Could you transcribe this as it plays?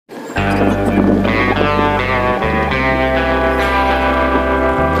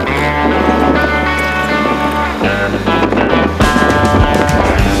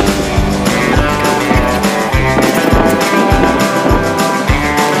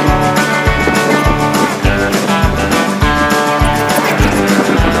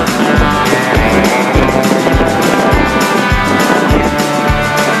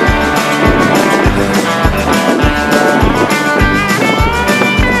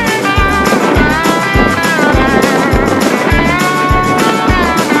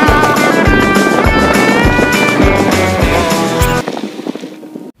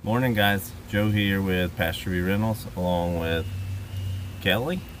Joe here with Pasture View Rentals along with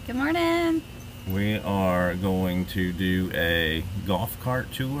Kelly. Good morning. We are going to do a golf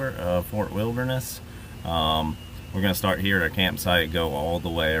cart tour of Fort Wilderness. We're going to start here at our campsite, go all the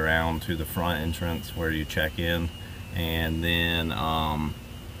way around to the front entrance where you check in, and then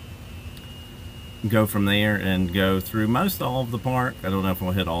go from there and go through most all of the park. I don't know if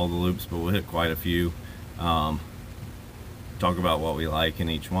we'll hit all the loops, but we'll hit quite a few. Talk about what we like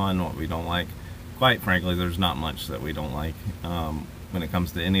in each one, what we don't like. Quite frankly, there's not much that we don't like when it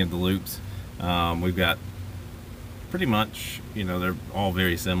comes to any of the loops. We've got pretty much, you know, they're all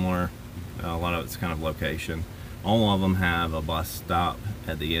very similar. A lot of it's kind of location. All of them have a bus stop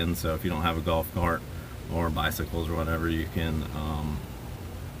at the end, so if you don't have a golf cart or bicycles or whatever, you can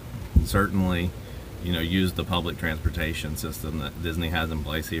certainly, you know, use the public transportation system that Disney has in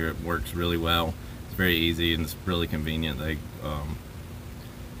place here. It works really well. It's very easy and it's really convenient. They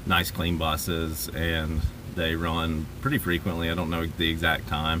nice clean buses, and they run pretty frequently. I don't know the exact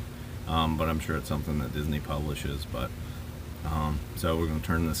time, but I'm sure it's something that Disney publishes. But so we're going to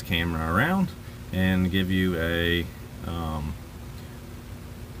turn this camera around and give you a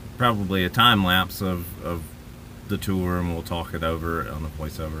probably a time lapse of the tour, and we'll talk it over on the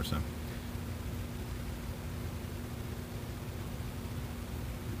voiceover. So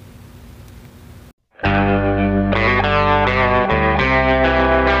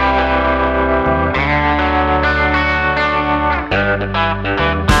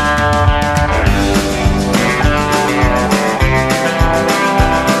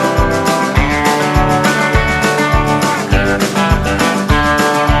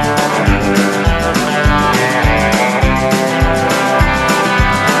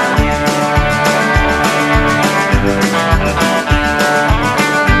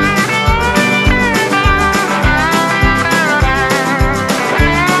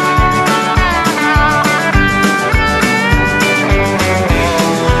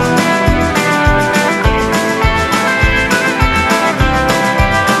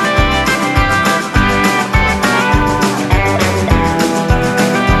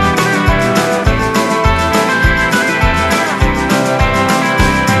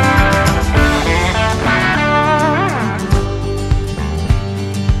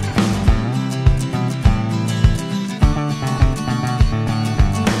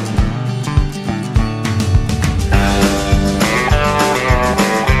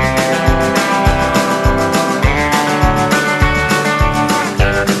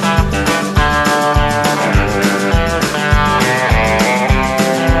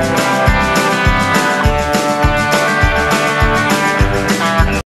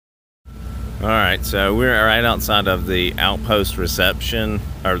so we're right outside of the outpost reception,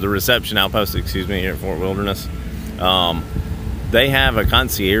 or the reception outpost, excuse me, here at Fort Wilderness. They have a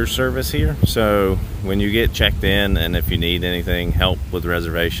concierge service here, so when you get checked in and if you need anything, help with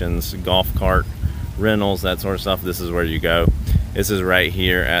reservations, golf cart rentals, that sort of stuff, this is where you go. This is right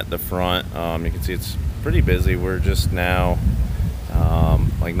here at the front. You can see it's pretty busy. We're just now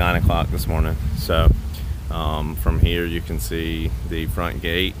like 9 o'clock this morning, so from here you can see the front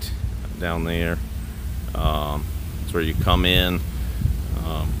gate down there. It's where you come in.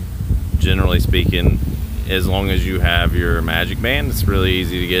 Generally speaking, as long as you have your Magic Band, it's really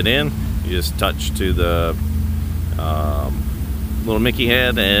easy to get in. You just touch to the little Mickey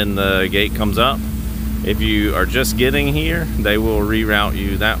head and the gate comes up. If you are just getting here, they will reroute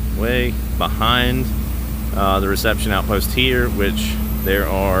you that way behind the reception outpost here, which there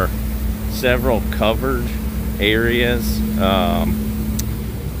are several covered areas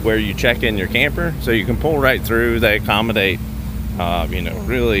where you check in your camper, so you can pull right through. They accommodate you know,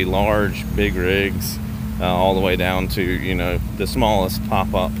 really large big rigs all the way down to, you know, the smallest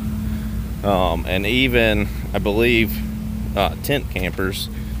pop-up, and even I believe tent campers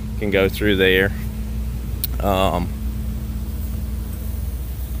can go through there. So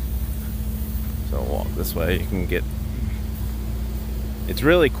walk this way, you can get, it's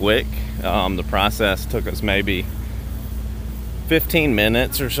really quick. The process took us maybe 15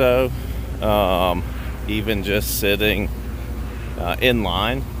 minutes or so, even just sitting in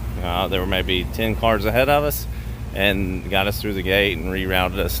line. There were maybe 10 cars ahead of us and got us through the gate and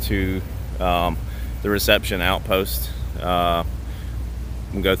rerouted us to the reception outpost. We'll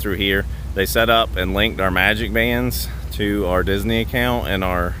go through here. They set up and linked our Magic Bands to our Disney account and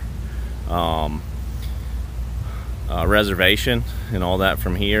our reservation and all that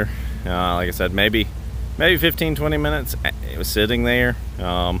from here. Like I said, maybe 15-20 minutes it was sitting there,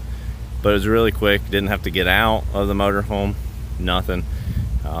 but it was really quick. Didn't have to get out of the motorhome, nothing.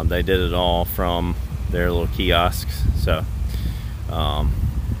 They did it all from their little kiosks. So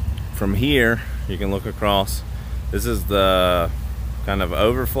from here, you can look across. This is the kind of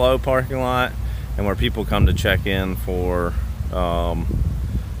overflow parking lot, and where people come to check in for the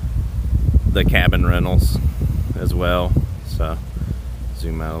cabin rentals as well. So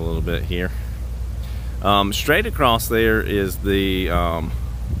zoom out a little bit here. Straight across there is the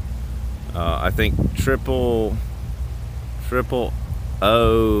I think triple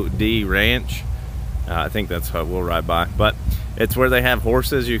OD Ranch. I think that's how we'll ride by, but it's where they have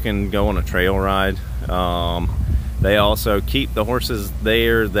horses. You can go on a trail ride. They also keep the horses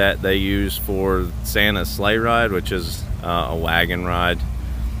there that they use for Santa's sleigh ride, which is a wagon ride.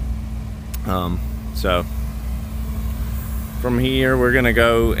 So from here, we're gonna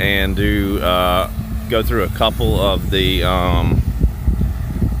go and do go through a couple of the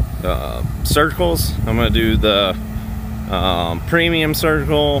circles. I'm gonna do the premium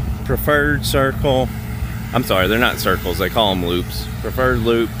circle, preferred circle. I'm sorry, they're not circles, they call them loops. Preferred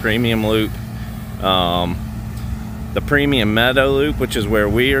loop, premium loop, the premium meadow loop, which is where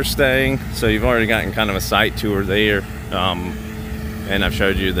we are staying. So you've already gotten kind of a site tour there, and I've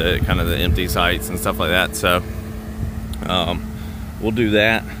showed you the kind of the empty sites and stuff like that. So we'll do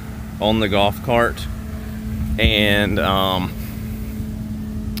that on the golf cart, and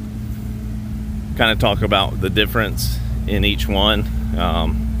kind of talk about the difference in each one.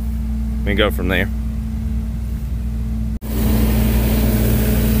 We can go from there.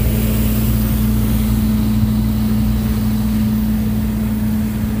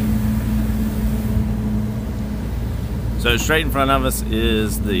 So straight in front of us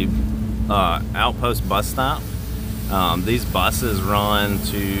is the Outpost bus stop. These buses run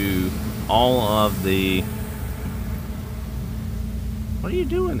to all of the... What are you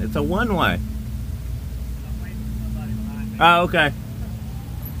doing? It's a one-way. Oh, okay.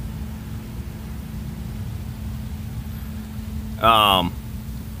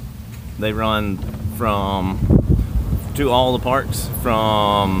 They run to all the parks,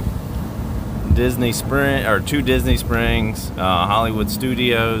 from Disney Spring, or to Disney Springs, Hollywood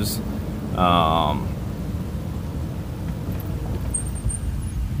Studios. From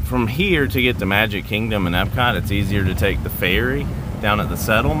here to get to Magic Kingdom and Epcot, it's easier to take the ferry down at the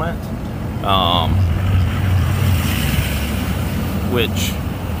settlement, which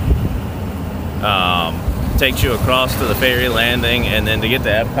takes you across to the ferry landing, and then to get to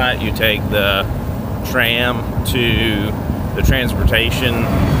Epcot, you take the tram to the transportation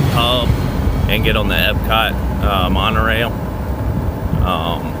hub and get on the Epcot monorail.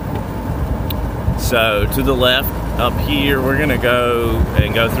 So to the left up here, we're gonna go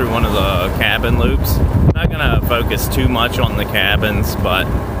through one of the cabin loops. Not gonna focus too much on the cabins, but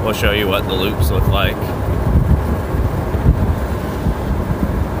we'll show you what the loops look like.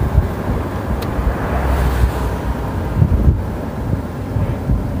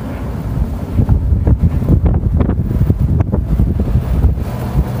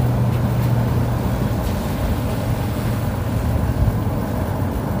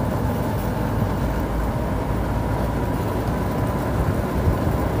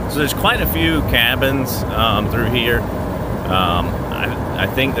 So there's quite a few cabins through here. I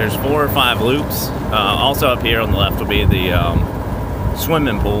think there's 4 or 5 loops. Also up here on the left will be the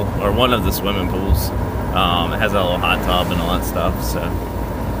swimming pool, or one of the swimming pools. It has a little hot tub and all that stuff. So.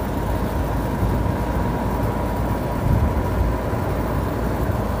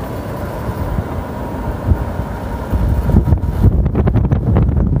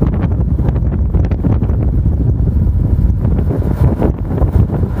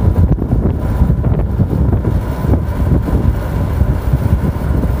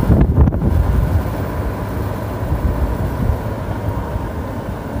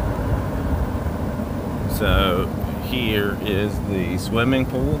 So here is the swimming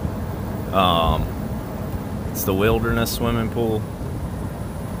pool. It's the Wilderness swimming pool.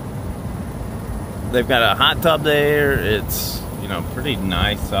 They've got a hot tub there. It's, you know, pretty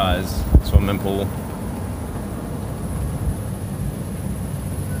nice size swimming pool.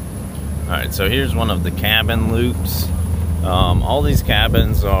 Alright, so here's one of the cabin loops. All these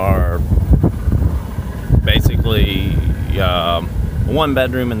cabins are basically 1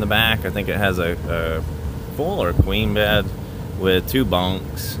 bedroom in the back. I think it has a full or queen bed with 2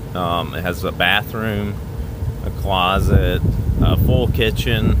 bunks. It has a bathroom, a closet, a full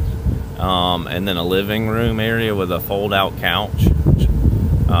kitchen, and then a living room area with a fold-out couch.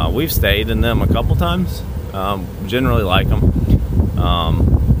 We've stayed in them a couple times. Generally like them.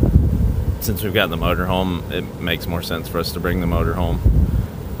 Since we've got the motorhome, it makes more sense for us to bring the motorhome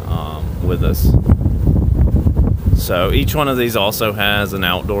with us. So each one of these also has an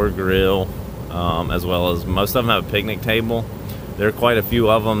outdoor grill, as well as most of them have a picnic table. There are quite a few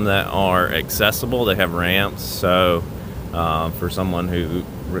of them that are accessible. They have ramps, so for someone who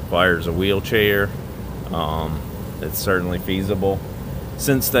requires a wheelchair, it's certainly feasible.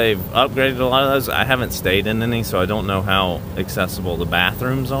 Since they've upgraded a lot of those, I haven't stayed in any, so I don't know how accessible the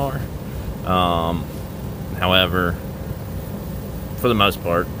bathrooms are. However, for the most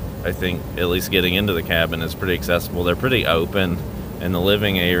part, I think at least getting into the cabin is pretty accessible. They're pretty open, and the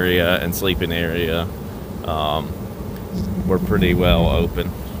living area and sleeping area were pretty well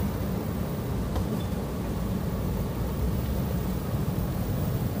open.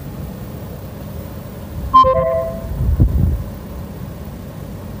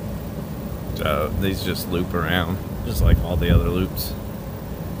 So these just loop around, just like all the other loops.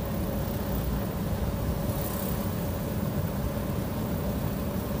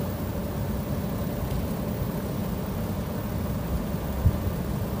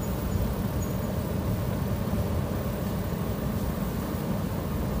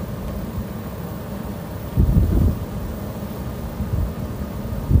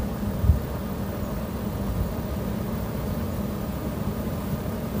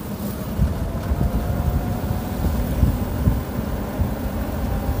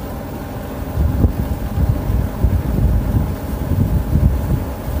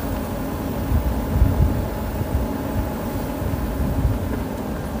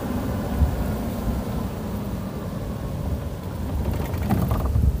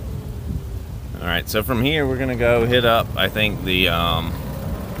 Alright, so from here we're gonna go hit up, I think, the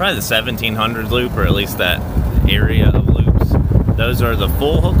probably the 1700 loop, or at least that area of loops. Those are the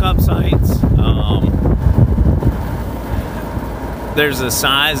full hookup sites. There's a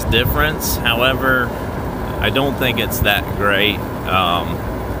size difference, however, I don't think it's that great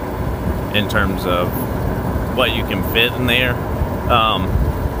in terms of what you can fit in there.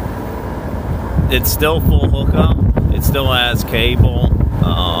 It's still full hookup. It still has cable.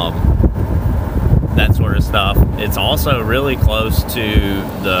 That sort of stuff. It's also really close to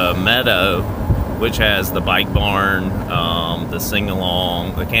the Meadow, which has the bike barn, the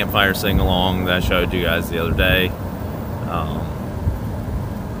sing-along, the campfire sing-along that I showed you guys the other day.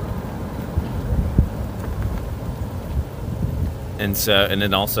 And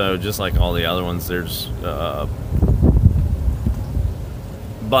then also, just like all the other ones, there's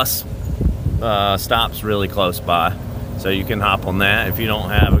bus stops really close by, so you can hop on that if you don't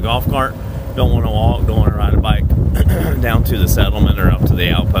have a golf cart. Don't want to walk, don't want to ride a bike down to the settlement or up to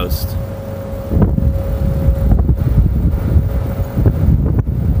the outpost.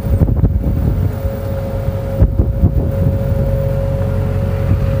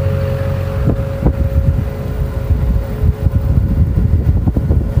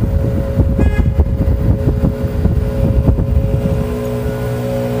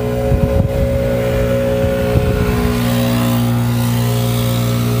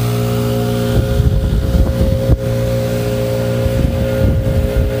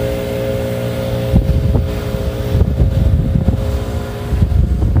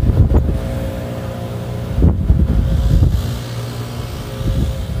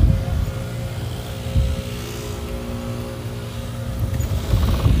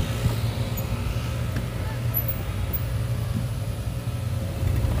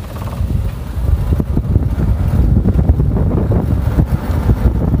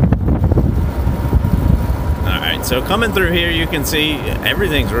 So coming through here, you can see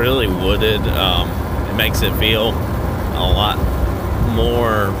everything's really wooded. It makes it feel a lot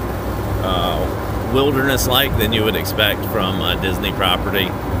more wilderness-like than you would expect from a Disney property.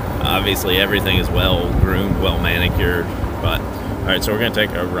 Obviously, everything is well groomed, well manicured. But all right, so we're gonna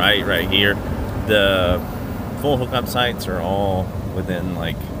take a right here. The full hookup sites are all within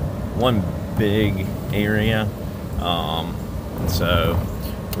like one big area. So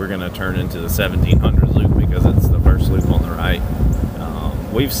we're gonna turn into the 1700 loop because it's the first loop on the right.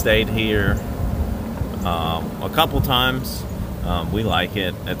 We've stayed here a couple times. We like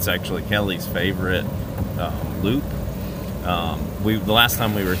it. It's actually Kelly's favorite loop. The last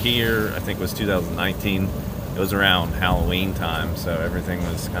time we were here, I think it was 2019. It was around Halloween time, so everything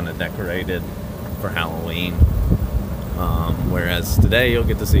was kind of decorated for Halloween. Whereas today you'll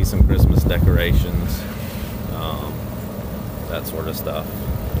get to see some Christmas decorations, that sort of stuff.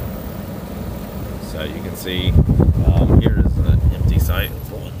 So you can see here is an empty site.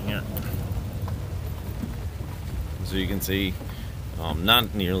 Here. So you can see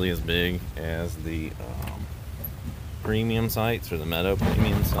not nearly as big as the premium sites or the Meadow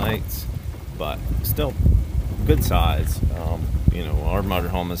premium sites, but still good size. You know, our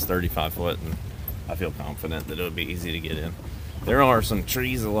motorhome is 35 foot, and I feel confident that it would be easy to get in. There are some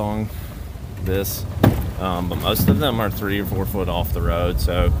trees along this, but most of them are 3 or 4 foot off the road,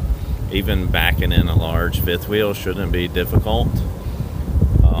 so even backing in a large fifth wheel shouldn't be difficult.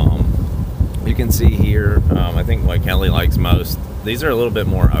 You can see here, I think what Kelly likes most, these are a little bit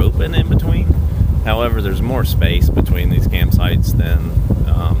more open in between. However, there's more space between these campsites than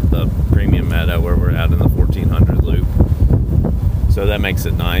the Premium Meadow where we're at in the 1400 loop. So that makes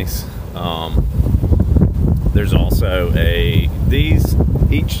it nice. There's also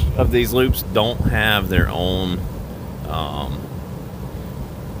each of these loops don't have their own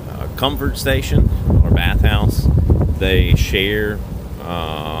comfort station or bathhouse. They share,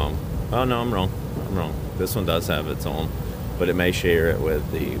 oh no, I'm wrong. This one does have its own, but it may share it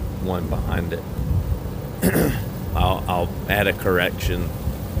with the one behind it. I'll add a correction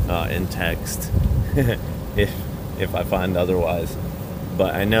in text if I find otherwise.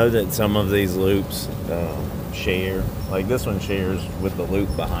 But I know that some of these loops share, like this one shares with the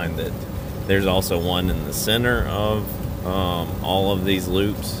loop behind it. There's also one in the center of all of these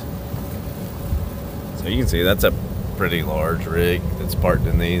loops. So you can see that's a pretty large rig that's parked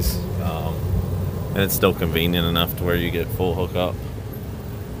in these. And it's still convenient enough to where you get full hookup.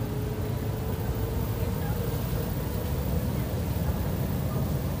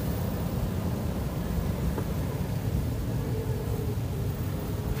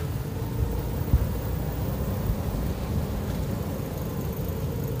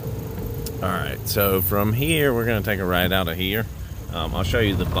 Alright, so from here we're going to take a ride out of here. I'll show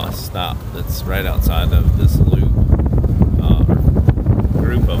you the bus stop that's right outside of this loop,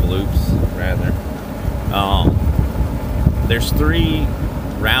 group of loops rather. There's 3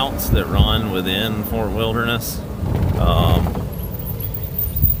 routes that run within Fort Wilderness,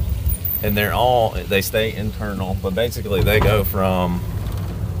 and they stay internal, but basically they go from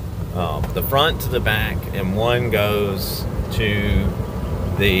the front to the back, and one goes to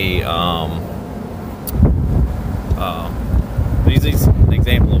the these an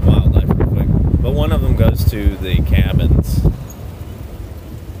example of wildlife real quick, but one of them goes to the cabins.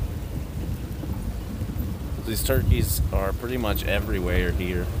 These turkeys are pretty much everywhere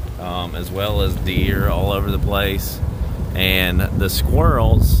here, as well as deer all over the place, and the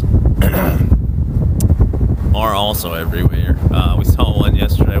squirrels are also everywhere. We saw one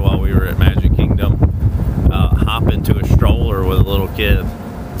yesterday while we were at Magic Kingdom hop into a stroller with a little kid,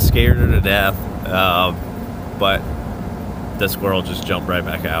 scared her to death, but the squirrel just jumped right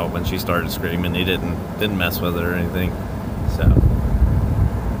back out when she started screaming. He didn't mess with it or anything. So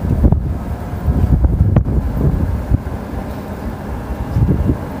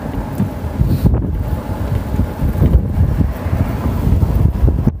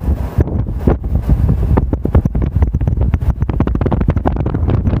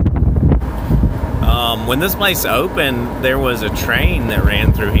when this place opened, there was a train that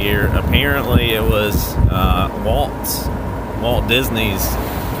ran through here. Apparently it was Walt Disney's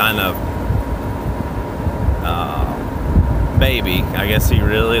kind of baby. I guess he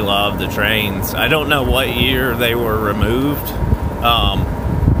really loved the trains. I don't know what year they were removed,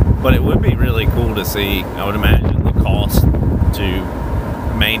 but it would be really cool to see. I would imagine the cost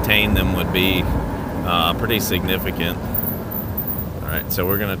to maintain them would be pretty significant. Alright, so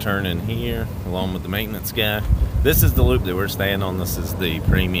we're going to turn in here along with the maintenance guy. This is the loop that we're staying on. This is the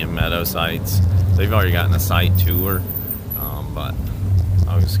Premium Meadow sites. So you've already gotten a site tour, but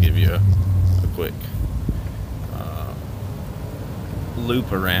I'll just give you a quick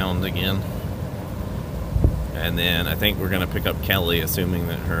loop around again. And then I think we're going to pick up Kelly, assuming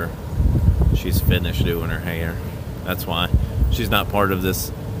that she's finished doing her hair. That's why she's not part of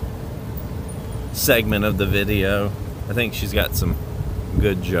this segment of the video. I think she's got some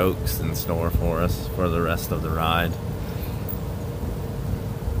good jokes in store for us for the rest of the ride.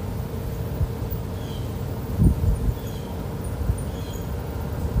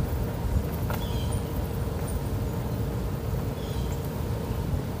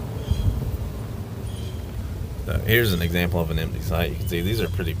 So here's an example of an empty site. You can see these are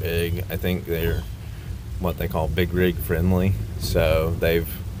pretty big. I think they're what they call big rig friendly. So they've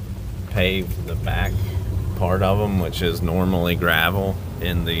paved the back part of them, which is normally gravel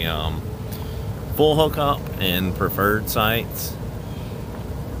in the full hookup and preferred sites.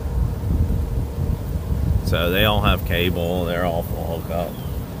 So they all have cable, they're all full hookup.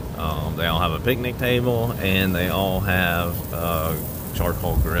 They all have a picnic table, and they all have a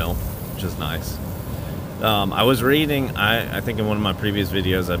charcoal grill, which is nice. I was reading, I think in one of my previous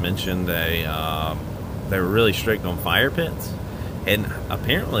videos I mentioned they were really strict on fire pits. And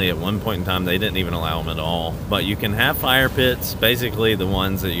apparently at one point in time they didn't even allow them at all. But you can have fire pits, basically the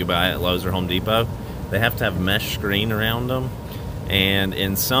ones that you buy at Lowe's or Home Depot. They have to have mesh screen around them. And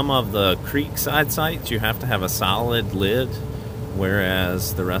in some of the Creekside sites, you have to have a solid lid,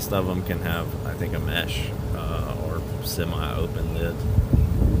 whereas the rest of them can have, I think, a mesh or semi-open lid.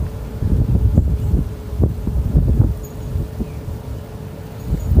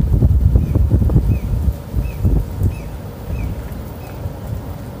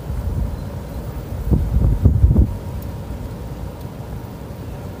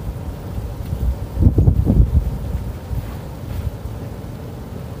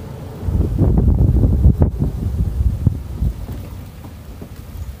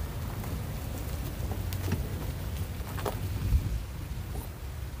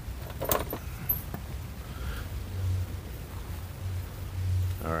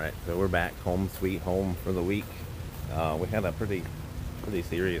 Alright, so we're back home sweet home for the week. We had a pretty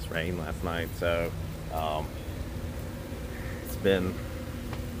serious rain last night, so it's been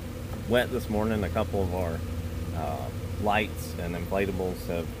wet this morning. A couple of our lights and inflatables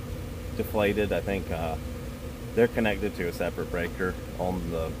have deflated. I think they're connected to a separate breaker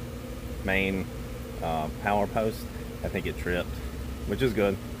on the main power post. I think it tripped, which is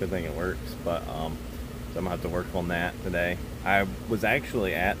good thing it works, but so I'm gonna have to work on that today. I was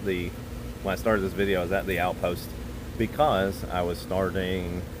actually at when I started this video, I was at the outpost because I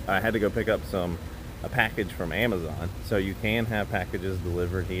had to go pick up a package from Amazon. So you can have packages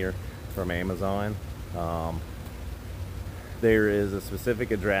delivered here from Amazon. There is a specific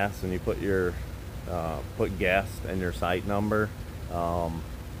address, and you put put guest and your site number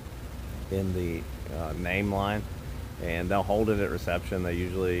in the name line, and they'll hold it at reception.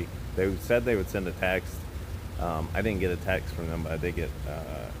 They said they would send a text. I didn't get a text from them, but I did get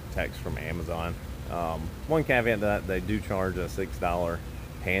a text from Amazon. One caveat to that, they do charge a $6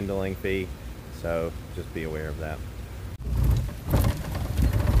 handling fee, so just be aware of that.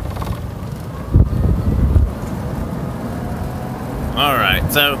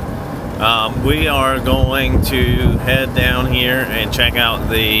 Alright, so we are going to head down here and check out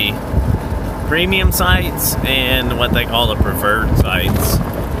the premium sites and what they call the preferred sites.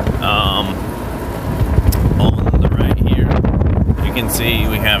 On the right here, you can see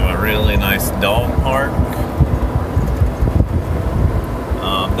we have a really nice dog park.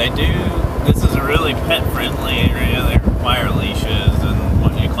 This is a really pet-friendly area. They require leashes and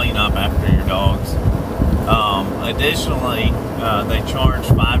want you to clean up after your dogs. Additionally, they charge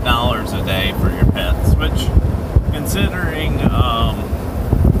 $5 a day for your pets, which, considering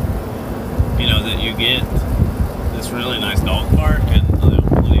you know, that you get this really nice dog park and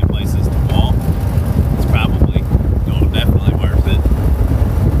plenty of places to walk, it's probably definitely worth it.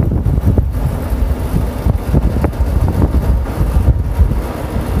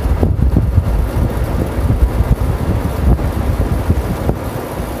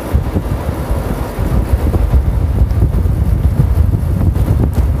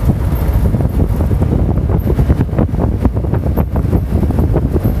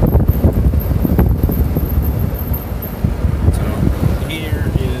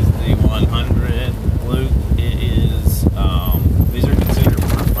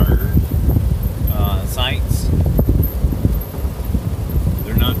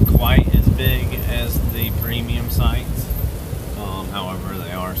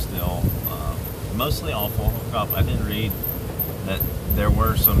 Mostly all full hookup. I did read that there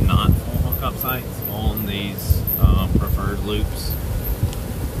were some not full hookup sites on these preferred loops.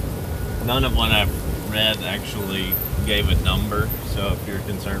 None of what I've read actually gave a number, so if you're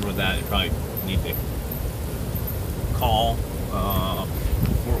concerned with that, you probably need to call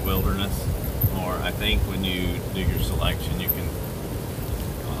Fort Wilderness, or I think when you do your selection, you can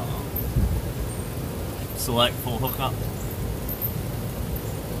select full hookup.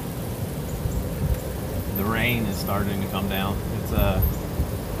 The rain is starting to come down. It's a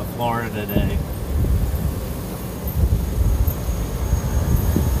Florida day.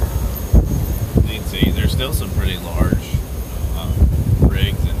 You can see there's still some pretty large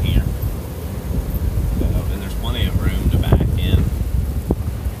rigs in here. And there's plenty of room to back in.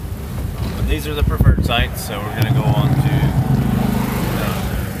 But these are the preferred sites, so we're going to go on to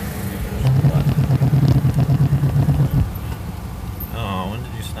when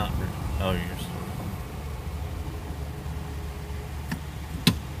did you stop? Oh, you're still.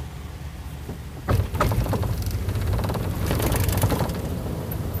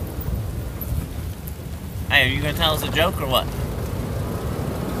 Hey, are you going to tell us a joke or what?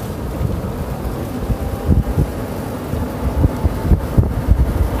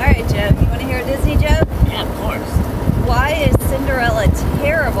 Alright, Joe, you want to hear a Disney joke? Yeah, of course. Why is Cinderella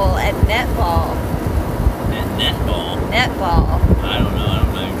terrible at netball? At netball? Netball. I don't know.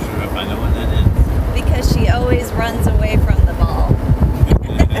 I'm not even sure if I know what that is. Because she always runs away from the ball.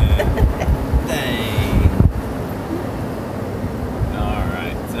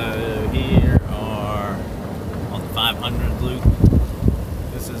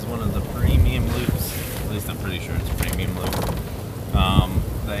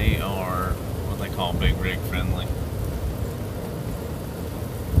 big rig friendly.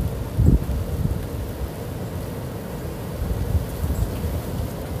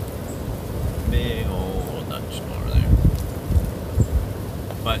 Big old Dutch door there.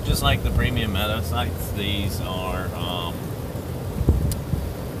 But just like the premium meadow sites, these are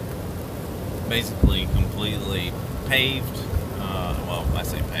basically completely paved. Well, I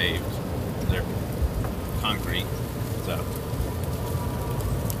say paved, they're concrete, so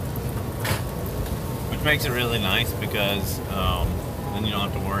which makes it really nice because then you don't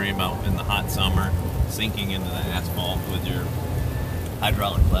have to worry about in the hot summer sinking into the asphalt with your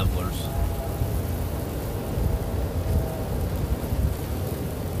hydraulic levelers.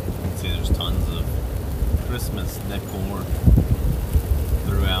 You can see there's tons of Christmas decor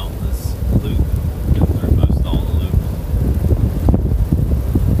throughout this loop and through most all the loops.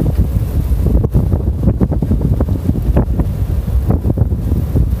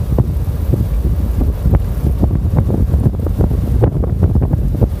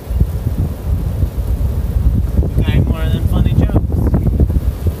 Okay, more of them funny jokes.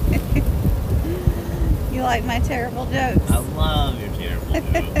 You like my terrible jokes? I love your terrible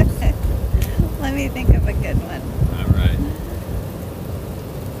jokes. Let me think of a good one. All right.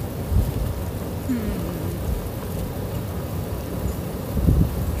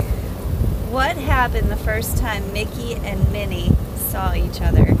 What happened the first time Mickey and Minnie saw each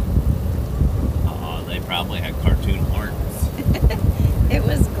other? They probably had cartoon hearts. It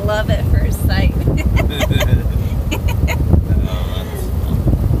was glove at first sight.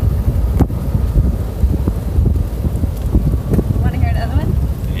 Want to hear another one?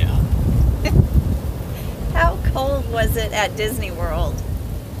 Yeah. How cold was it at Disney World?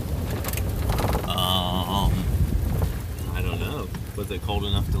 I don't know. Was it cold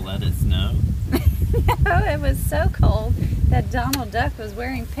enough to let it snow? No, it was so cold that Donald Duck was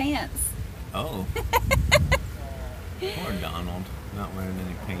wearing pants. Oh. Poor Donald, not wearing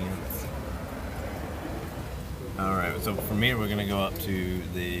any pants. Alright, so from here we're going to go up to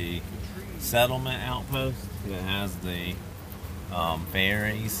the settlement outpost that has the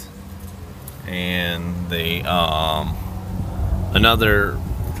ferries and the another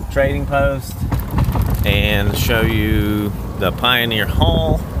trading post, and show you the Pioneer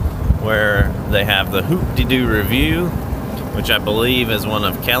Hall where they have the Hoop-de-Doo Review, which I believe is one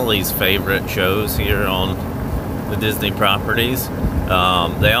of Kelly's favorite shows here on the Disney properties.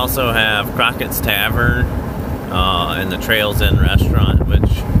 They also have Crockett's Tavern and the Trails Inn restaurant,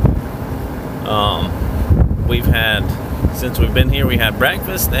 which we've had since we've been here. We had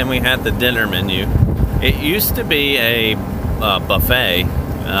breakfast and we had the dinner menu. It used to be a buffet.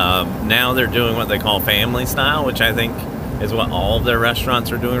 Now they're doing what they call family style, which I think is what all of their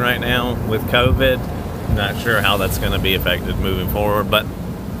restaurants are doing right now with COVID. Not sure how that's going to be affected moving forward, but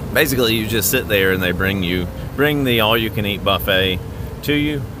basically you just sit there and they bring the all-you-can-eat buffet to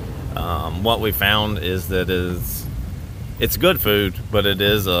you. What we found is that it's good food, but it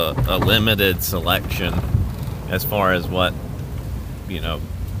is a limited selection as far as what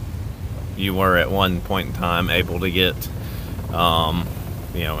you were at one point in time able to get,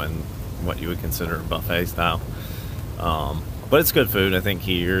 in what you would consider buffet style. But it's good food. I think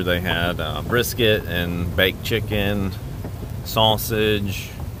here they had brisket and baked chicken,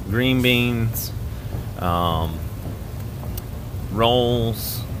 sausage, green beans,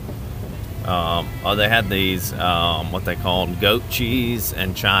 rolls. They had these what they called goat cheese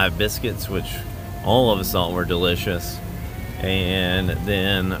and chive biscuits, which all of us thought were delicious. And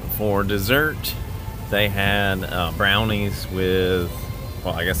then for dessert, they had brownies with,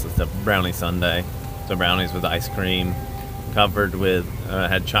 well, I guess it's a brownie sundae. So brownies with ice cream, covered with,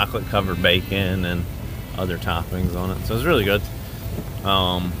 had chocolate covered bacon and other toppings on it. So it was really good.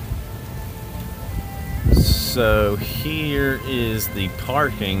 So here is the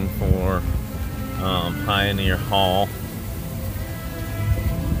parking for Pioneer Hall.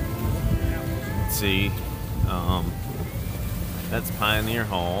 Let's see. That's Pioneer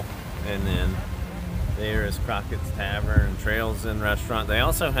Hall. And then there is Crockett's Tavern and Trails Inn restaurant. They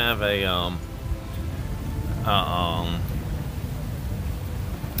also have a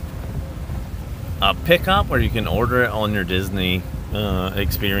pickup where you can order it on your Disney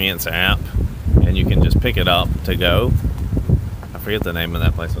Experience app, and you can just pick it up to go. I forget the name of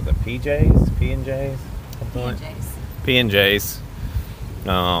that place. Was it PJ's? P&J's? P&J's.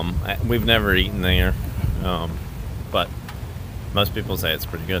 We've never eaten there, but most people say it's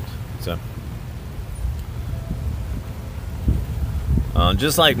pretty good. So,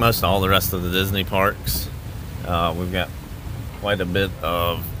 just like most all the rest of the Disney parks, we've got quite a bit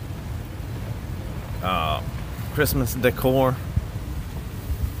of Christmas decor.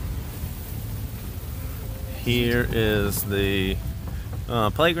 here is the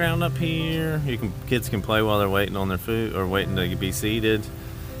playground up here. Kids can play while they're waiting on their food or waiting to be seated.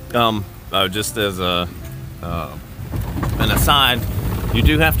 Just as an aside, you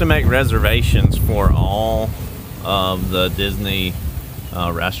do have to make reservations for all of the Disney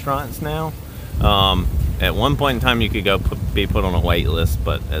restaurants now. At one point in time, you could go be put on a wait list,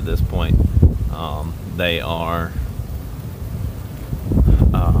 but at this point, they are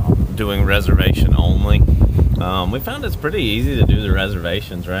doing reservation only. We found it's pretty easy to do the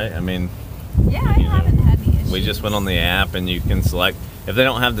reservations, right? I mean, yeah, I haven't had any issues. We just went on the app and you can select. If they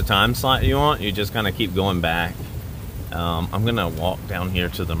don't have the time slot you want, you just kind of keep going back. I'm gonna walk down here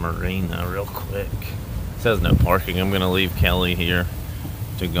to the marina real quick. It says no parking. I'm gonna leave Kelly here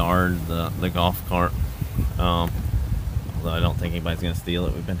to guard the golf cart. Although I don't think anybody's gonna steal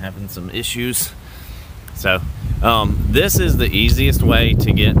it. We've been having some issues. So this is the easiest way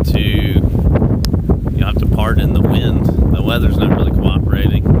to get to. You have to pardon the wind. The weather's not really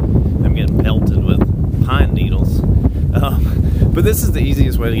cooperating. I'm getting pelted with pine needles. But this is the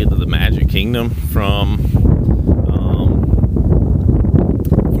easiest way to get to the Magic Kingdom from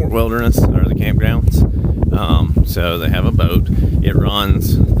Fort Wilderness, or the campgrounds. So they have a boat. It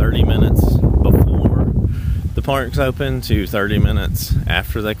runs 30 minutes before the park's open to 30 minutes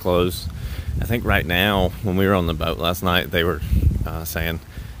after they close. I think right now, when we were on the boat last night, they were saying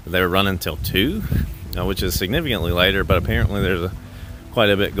they were running till 2, which is significantly later, but apparently there's quite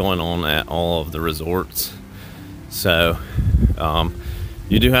a bit going on at all of the resorts. So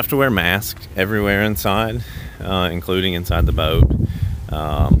you do have to wear masks everywhere inside, including inside the boat.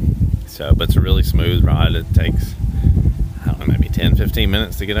 But it's a really smooth ride. It takes, I don't know, maybe 10-15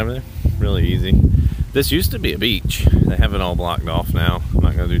 minutes to get over there. Really easy. This used to be a beach. They have it all blocked off now. I'm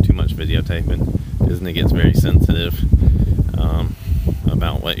not going to do too much videotaping. Disney gets very sensitive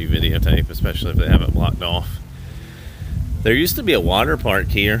about what you videotape, especially if they have it blocked off. There used to be a water park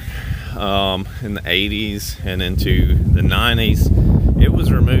here in the 80s and into the 90s. It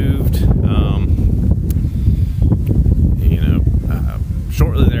was removed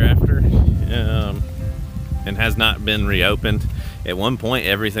shortly thereafter, and has not been reopened. At one point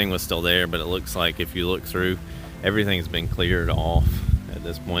everything was still there, but it looks like if you look through, everything's been cleared off at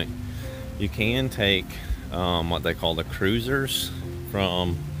this point. You can take what they call the cruisers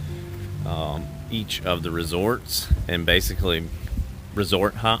from each of the resorts and basically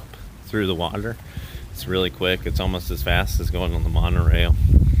resort hop through the water. It's really quick. It's almost as fast as going on the monorail.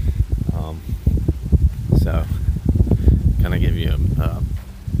 So kind of give you a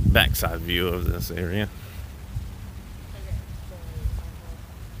backside view of this area.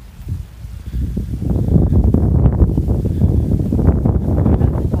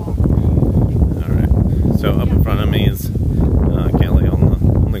 Alright, so up in front of me is Kelly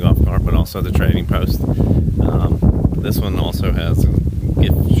on the golf cart, but also the trading post. This one also has a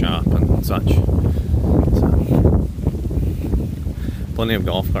gift shop and such. So, plenty of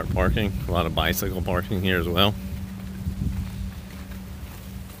golf cart parking, a lot of bicycle parking here as well.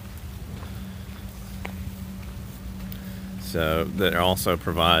 So they also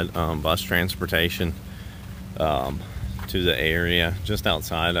provide bus transportation to the area. Just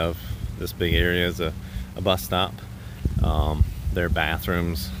outside of this big area is a bus stop. Their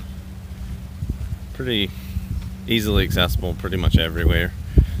bathrooms pretty easily accessible pretty much everywhere.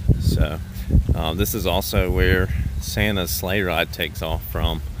 So this is also where Santa's sleigh ride takes off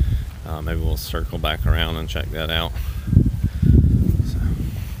from. Maybe we'll circle back around and check that out.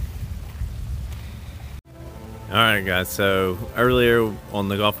 Alright guys, so earlier on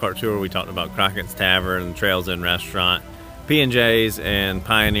the golf cart tour we talked about Crockett's Tavern, Trails End Restaurant, P&J's, and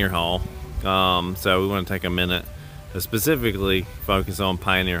Pioneer Hall. So we want to take a minute to specifically focus on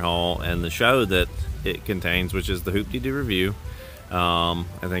Pioneer Hall and the show that it contains, which is the Hoop-Dee-Doo Revue. I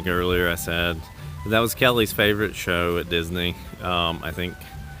think earlier I said that was Kelly's favorite show at Disney. I think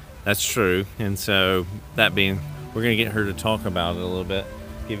that's true, and so that being, we're going to get her to talk about it a little bit,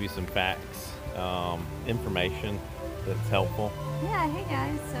 give you some facts. Information that's helpful. Yeah, hey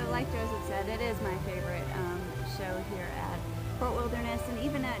guys. So like Joseph said, it is my favorite show here at Fort Wilderness and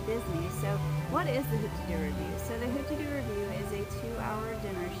even at Disney. So what is the Hoop-Dee-Doo Revue? So the Hoop-Dee-Doo Revue is a 2-hour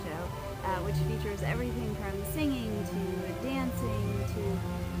dinner show which features everything from singing to dancing to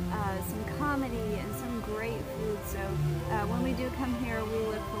some comedy and some great food. So when we do come here, we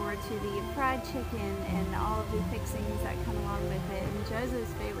look forward to the fried chicken and all of the fixings that come along with it. And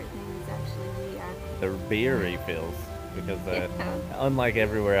Joseph's favorite thing is actually the beer refills, because unlike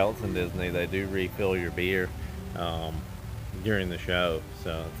everywhere else in Disney, they do refill your beer during the show,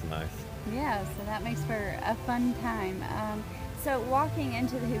 so it's nice. Yeah, so that makes for a fun time. So walking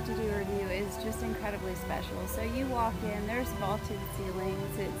into the Hoop-Dee-Doo Review is just incredibly special. So you walk in, there's vaulted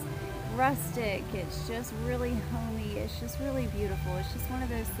ceilings, it's rustic, it's just really homey, it's just really beautiful. It's just one of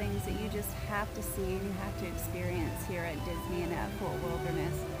those things that you just have to see and you have to experience here at Disney and at Fort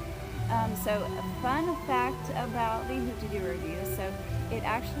Wilderness. So a fun fact about the Hoop-Dee-Doo Review. So it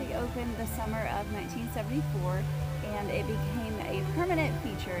actually opened the summer of 1974 and it became a permanent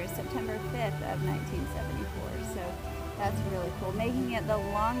feature September 5th of 1974. So that's really cool, making it the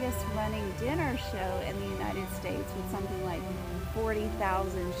longest running dinner show in the United States with something like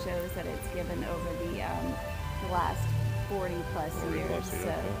 40,000 shows that it's given over the last 40 plus years.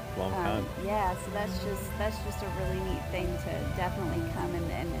 So long time. yeah, so that's just a really neat thing to definitely come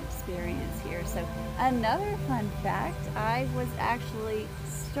and experience here. So another fun fact, I was actually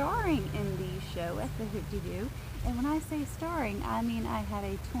starring in the show at the Hoop-Dee-Doo, and when I say starring, I mean I had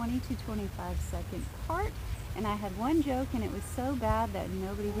a 20 to 25 second part, and I had one joke, and it was so bad that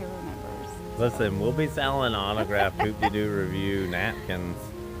nobody here remembers. Listen, we'll be selling autographed Hoop-Dee-Doo Review napkins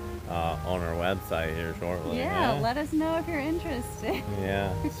on our website here shortly. Yeah, let us know if you're interested.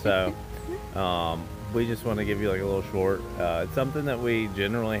 Yeah, so we just want to give you like a little short. It's something that we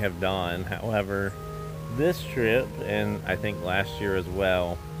generally have done. However, this trip, and I think last year as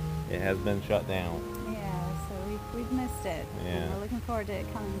well, it has been shut down. Yeah, so we've missed it. Yeah. And we're looking forward to it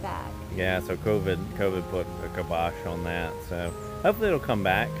coming back. Yeah, so COVID put a kibosh on that. So hopefully it'll come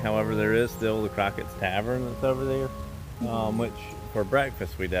back. However, there is still the Crockett's Tavern that's over there, which for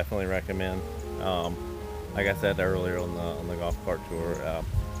breakfast we definitely recommend. Like I said earlier on the golf cart tour,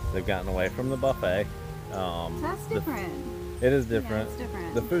 they've gotten away from the buffet. That's different. It is different. Yeah, it's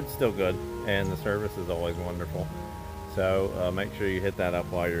different. The food's still good, and the service is always wonderful. So make sure you hit that up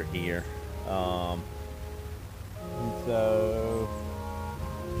while you're here. And so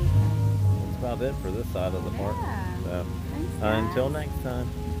that's about it for this side of the park. Yeah. So Thanks, guys. until next time.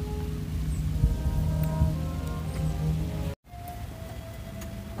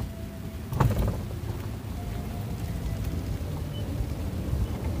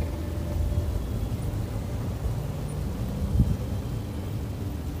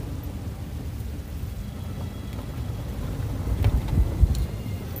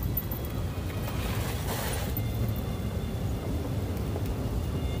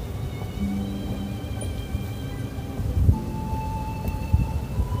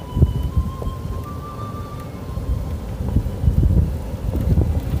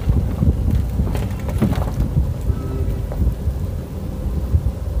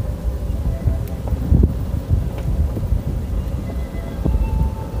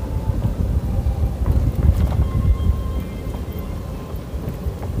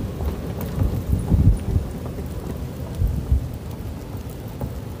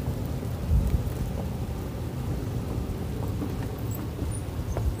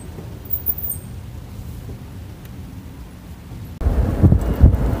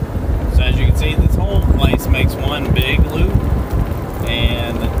 See, this whole place makes one big loop,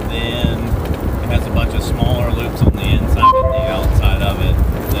 and then it has a bunch of smaller loops on the inside and the outside of it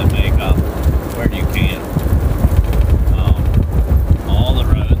that make up where you camp. All the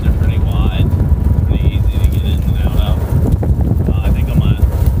roads are pretty wide, pretty easy to get in and out of. I think on my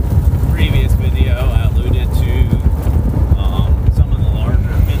previous video I alluded to some of the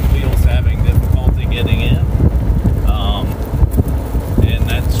larger fifth wheels having difficulty getting in. And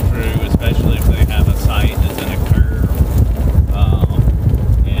that's true, especially if they have a site that's in a curve,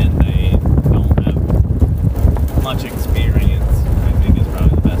 and they don't have much experience, I think is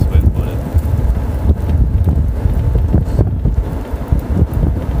probably the best way to put it.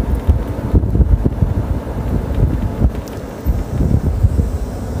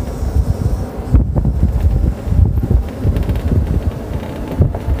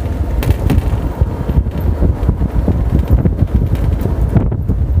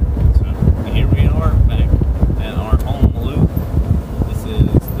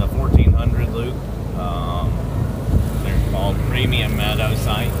 Premium Meadow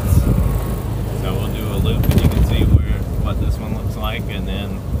sites. So we'll do a loop and you can see what this one looks like, and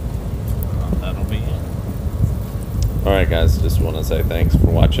then that'll be it. Alright guys, just want to say thanks for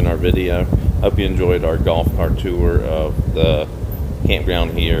watching our video. Hope you enjoyed our golf cart tour of the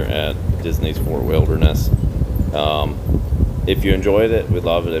campground here at Disney's Fort Wilderness. If you enjoyed it, we'd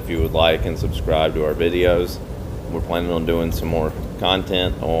love it if you would like and subscribe to our videos. We're planning on doing some more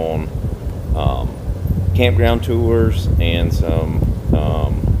content on campground tours and some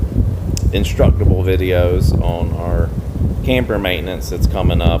instructable videos on our camper maintenance that's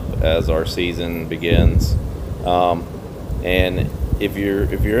coming up as our season begins. And if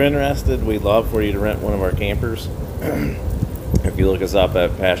you're interested, we'd love for you to rent one of our campers. If you look us up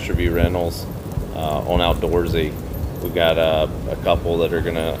at Pasture View Rentals on Outdoorsy, we've got a couple that are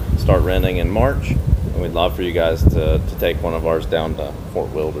going to start renting in March, and we'd love for you guys to take one of ours down to Fort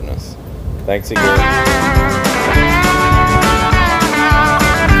Wilderness. Thanks again.